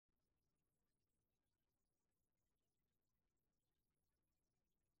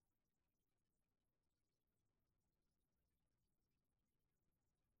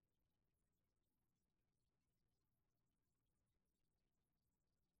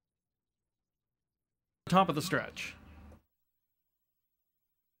top of the stretch.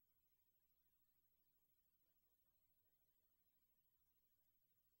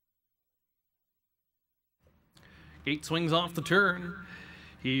 Gate swings off the turn.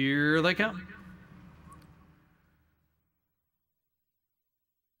 Here they come.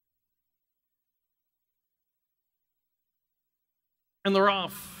 And they're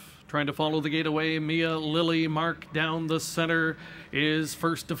off. Trying to follow the gate away, Mia Lily Mark down the center is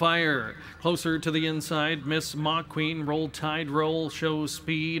first to fire. Closer to the inside, Miss Mock Queen, Roll Tide Roll, shows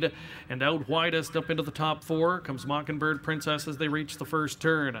speed. And out widest up into the top four comes Mockingbird Princess as they reach the first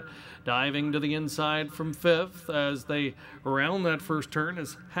turn. Diving to the inside from fifth as they round that first turn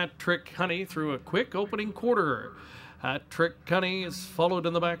is Hat Trick Honey through a quick opening quarter. Hat Trick Honey is followed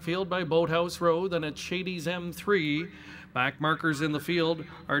in the backfield by Boathouse Road, and it's Shady's M3. Back markers in the field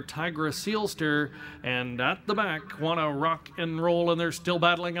are Tigra Sealster, and at the back want to rock and roll, and they're still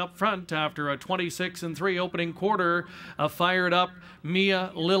battling up front after a 26-3 opening quarter. A fired up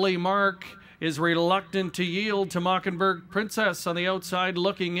Mia Lily Mark is reluctant to yield to Mockingbird Princess on the outside,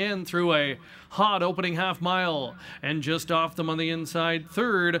 looking in through a hot opening half mile. And just off them on the inside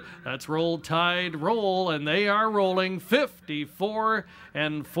third, that's Roll Tide Roll, and they are rolling 54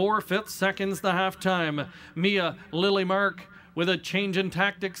 4/5 seconds the halftime. Mia Lily Mark with a change in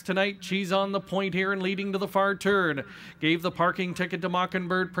tactics tonight. She's on the point here and leading to the far turn. Gave the parking ticket to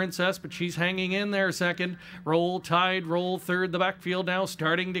Mockingbird Princess, but she's hanging in there second. Roll Tide Roll third. The backfield now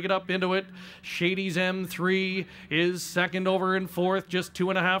starting to get up into it. Shady's M3 is second over in fourth, just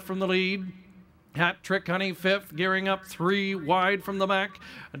 2.5 from the lead. Hat Trick Honey fifth, gearing up 3 wide from the back.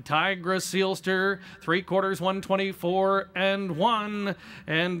 Tigra Sealster, 3/4, 124 and 1.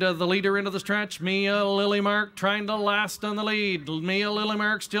 And the leader into the stretch, Mia Lily Mark, trying to last on the lead. Mia Lily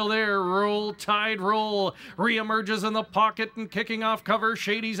Mark still there. Roll Tide Roll reemerges in the pocket and kicking off cover.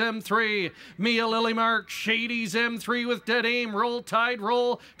 Shady's M3. Mia Lily Mark, Shady's M3 with dead aim. Roll Tide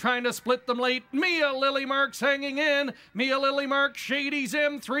Roll trying to split them late. Mia Lily Mark's hanging in. Mia Lily Mark, Shady's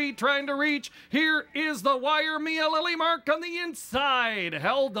M3 trying to reach. Here is the wire. Mia Lily Mark on the inside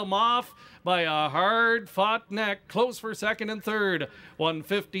held them off by a hard-fought neck. Close for second and third.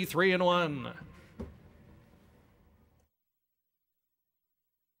 153 and 1.